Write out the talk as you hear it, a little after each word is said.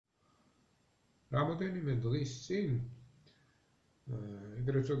Რამდენიმე დღის წინ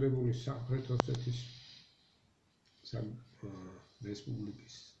ეგრეთ წოდებული სამხრეთ ოსეთის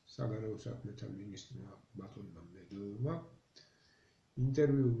რესპუბლიკის საგარეო საქმეთა მინისტრმა ბატონმა მედვედევმა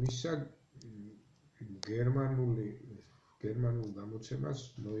ინტერვიუ მისცა გერმანულ გამოცემას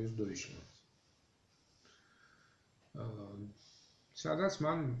Neues Deutschland. სადაც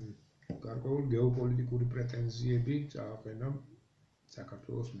მან გარკვეული გეოპოლიტიკური პრეტენზიები წააყენა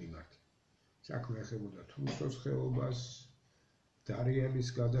საქართველოს მიმართ. საქმე ეხებოდა თრუსოს ხეობას, დარიელის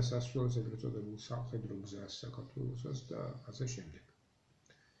გადასასვლელს, ეგრეთ წოდებულ სამხედრო გზას საქართველოსაც და ასე შემდეგ.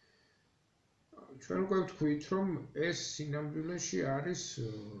 ჩვენ უკვე ვთქვით, რომ ეს სინამდვილეში არის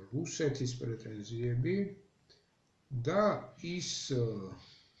რუსეთის პრეტენზიები და ის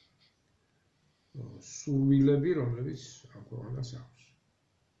სურვილები, რომლებიც ამ ქვეყანას აქვს.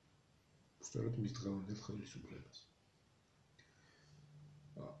 სწორედ მის დღევანდელ ხელისუფლებას.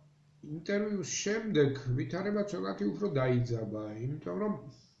 ინტერვიუს შემდეგ ვითარება ცოტათი უფრო დაიძაბა, იმიტომ რომ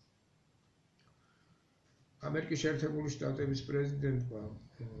ამერიკის შეერთებული შტატების პრეზიდენტმა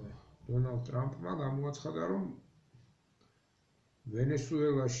დონალდ ტრამპმა გამოაცხადა, რომ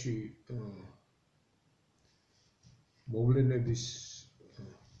ვენესუელაში მოვლენების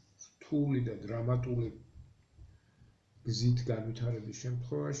რთული და დრამატული გზით განვითარების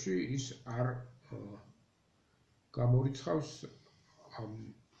შემთხვევაში ის არ გამორიცხავს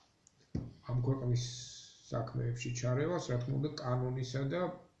ამ ქვეყნის საქმეებში ჩარევას, რა თქმა უნდა, კანონისა და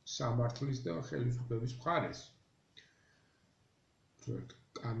სამართლის და ხელისუფლების მხარეს.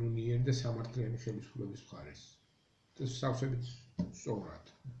 კანონიერი და სამართლიანი ხელისუფლების მხარეს. ეს სავსებით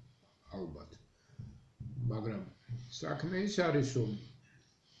სწორად, ალბათ. მაგრამ საქმე ის არის, რომ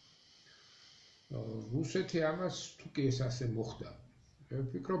რუსეთი ამას თუ კი ეს ასე მოხდა, მე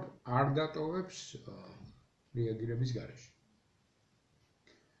ვფიქრობ, არ დატოვებს რეაგირების გარეშე.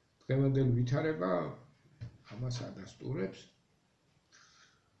 დღევანდელი ვითარება ამას ადასტურებს.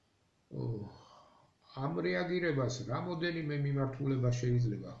 ამ რეაგირებას რამოდენიმე მიმართულება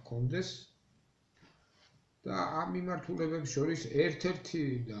შეიძლება ჰქონდეს და ამ მიმართულებებს შორის ერთ-ერთი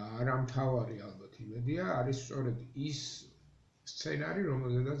და არამთავარი ალბათ იმედია არის სწორედ ის სცენარი,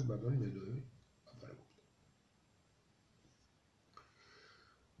 რომელზედაც ბატონი მედვედევი ლაპარაკობდა.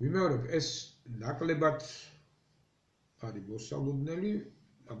 ვიმეორებ, ეს ნაკლებად არის მოსალოდნელი,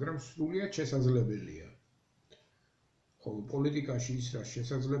 მაგრამ სრულიად შესაძლებელია. ხოლო პოლიტიკაში ის რაც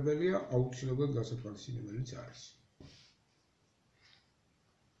შესაძლებელია, აუცილებლად გასათვალისწინებელიც არის.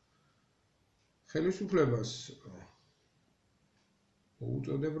 ხელისუფლებას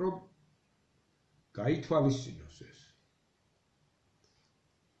მოუწოდებ, რომ გაითვალისწინოს ეს.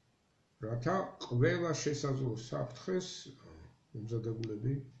 რათა ყველა შესაძლო საფრთხეს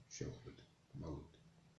მომზადებულები შევხვდეთ.